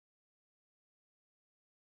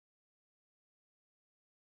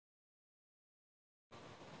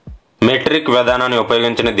Metric విధానాన్ని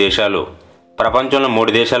ఉపయోగించిన దేశాలు ప్రపంచంలో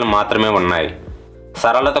 3 దేశాలు మాత్రమే ఉన్నాయి.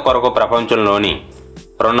 సరళత కొరకు ప్రపంచంలోని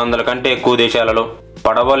 200 కంటే ఎక్కువ దేశాలలో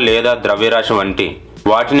పొడవు లేదా ద్రవ్యరాశి వంటి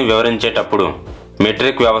వాటిని వివరించేటప్పుడు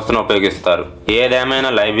మెట్రిక్ వ్యవస్థను ఉపయోగిస్తారు. ఏదేమైనా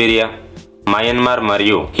లైబీరియా, మయన్మార్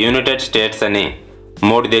మరియు యునైటెడ్ స్టేట్స్ అనే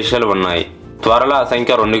 3 దేశాలు ఉన్నాయి. త్వరలో ఆ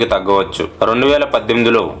సంఖ్య 2కి తగ్గవచ్చు.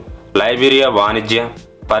 2018లో లైబీరియా వాణిజ్య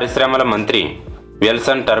పరిశ్రమల మంత్రి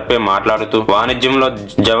విల్సన్ టర్పే మాట్లాడుతూ వాణిజ్యంలో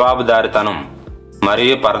జవాబుదారీతనం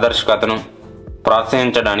మరియు పారదర్శకతను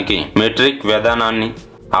ప్రోత్సహించడానికి మెట్రిక్ విధానాన్ని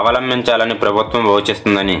అవలంబించాలని ప్రభుత్వం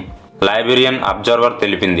యోచిస్తుందని లైబీరియన్ అబ్జర్వర్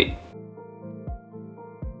తెలిపింది.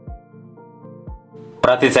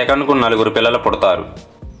 ప్రతి సెకండ్కు 4 పిల్లలు పుడతారు.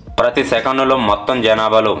 ప్రతి సెకండులో మొత్తం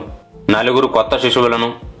జనాభాలో 4 కొత్త శిశువులను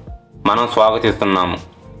మనం స్వాగతిస్తున్నాము.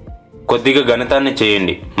 కొద్దిగా గణితాన్ని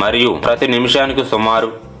చేయండి మరియు ప్రతి నిమిషానికి సుమారు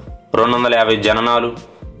 250 జననాలు,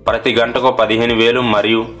 ప్రతి గంటకు 15,000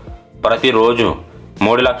 మరియు ప్రతిరోజు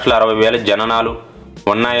 3,60,000 జననాలు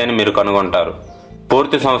ఉన్నాయని మీరు కనుగొంటారు.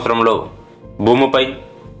 పూర్తి సంవత్సరంలో భూమిపై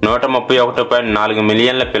 131.4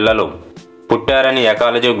 మిలియన్ల పిల్లలు పుట్టారని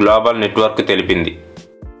ఎకాలజీ గ్లోబల్ నెట్వర్క్ తెలిపింది.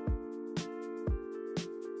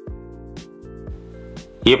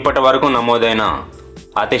 ఇప్పటి వరకు నమోదైన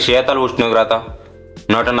అతి శీతల ఉష్ణోగ్రత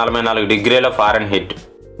 144 డిగ్రీల ఫారెన్హీట్.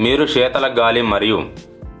 మీరు శీతల గాలి మరియు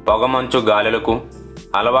పొగమంచు గాలులకు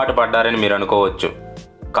అలవాటు పడ్డారని మీరు అనుకోవచ్చు,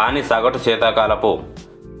 కానీ సగటు శీతాకాలపు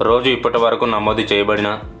రోజు ఇప్పటి వరకు నమోదు చేయబడిన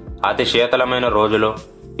అతి శీతలమైన రోజులో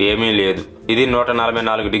ఏమీ లేదు. ఇది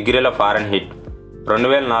 144 డిగ్రీల ఫారెన్హీట్.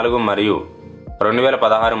 2004 మరియు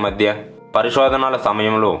 2016 మధ్య పరిశోధనల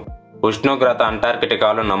సమయంలో ఉష్ణోగ్రత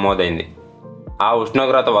అంటార్కిటికాలో నమోదైంది. ఆ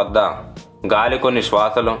ఉష్ణోగ్రత వద్ద గాలి కొన్ని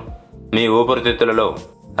శ్వాసలు మీ ఊపిరితిత్తులలో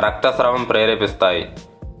రక్తస్రావం ప్రేరేపిస్తాయి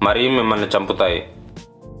మరియు మిమ్మల్ని చంపుతాయి.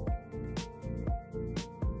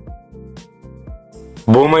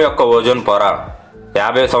 భూమి యొక్క ఓజోన్ పొర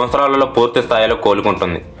 50 సంవత్సరాలలో పూర్తి స్థాయిలో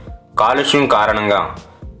కోలుకుంటుంది. కాలుష్యం కారణంగా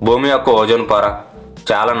భూమి యొక్క ఓజోన్ పొర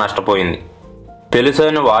చాలా నష్టపోయింది.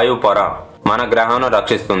 తెలుసైన వాయువు పొర మన గ్రహాన్ని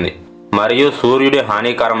రక్షిస్తుంది మరియు సూర్యుడి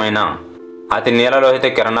హానికరమైన అతి నీలలోహిత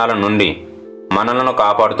కిరణాల నుండి మనలను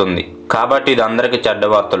కాపాడుతుంది. కాబట్టి ఇది అందరికీ చెడ్డ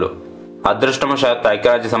వార్తలు. అదృష్టవశాత్తు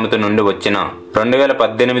ఐక్యరాజ్య సమితి నుండి వచ్చిన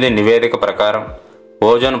 2018 నివేదిక ప్రకారం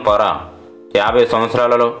ఓజోన్ పొర 50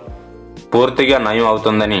 సంవత్సరాలలో పూర్తిగా నయం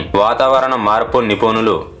అవుతుందని వాతావరణ మార్పు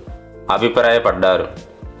నిపుణులు అభిప్రాయపడ్డారు.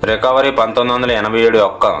 రికవరీ 1987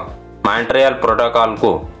 యొక్క మాంట్రియల్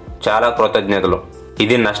ప్రోటోకాల్కు చాలా కృతజ్ఞతలు.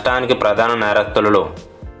 ఇది నష్టానికి ప్రధాన నేరస్తులలో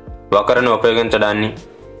ఒకరిని ఉపయోగించడాన్ని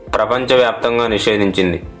ప్రపంచవ్యాప్తంగా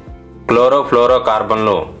నిషేధించింది.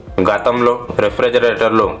 క్లోరోఫ్లోరోకార్బన్లు గతంలో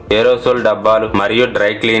రిఫ్రిజిరేటర్లు, ఏరోసోల్ డబ్బాలు మరియు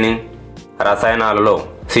డ్రై క్లీనింగ్ రసాయనాలలో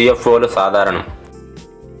CFOలు సాధారణం.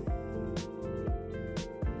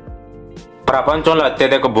 ప్రపంచంలో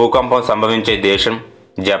అత్యధిక భూకంపం సంభవించే దేశం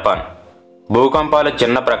జపాన్. భూకంపాలు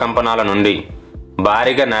చిన్న ప్రకంపనాల నుండి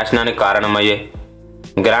భారీగా నాశనానికి కారణమయ్యే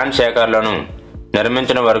గ్రాండ్ షేకర్లను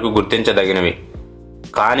నిర్మించిన వరకు గుర్తించదగినవి.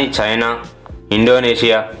 కానీ చైనా,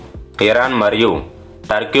 ఇండోనేషియా, ఇరాన్ మరియు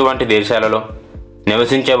టర్కీ వంటి దేశాలలో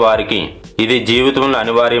నివసించే వారికి ఇది జీవితంలో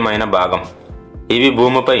అనివార్యమైన భాగం. ఇవి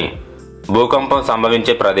భూమిపై భూకంపం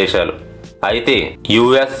సంభవించే ప్రదేశాలు. అయితే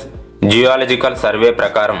US జియాలజికల్ సర్వే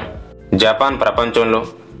ప్రకారం జపాన్ ప్రపంచంలో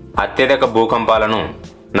అత్యధిక భూకంపాలను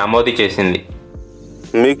నమోదు చేసింది.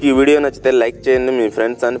 మీకు ఈ వీడియో నచ్చితే లైక్ చేయండి, మీ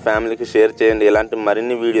ఫ్రెండ్స్ అండ్ ఫ్యామిలీకి షేర్ చేయండి. ఇలాంటి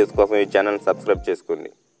మరిన్ని వీడియోస్ కోసం ఈ ఛానల్ సబ్స్క్రైబ్ చేసుకోండి.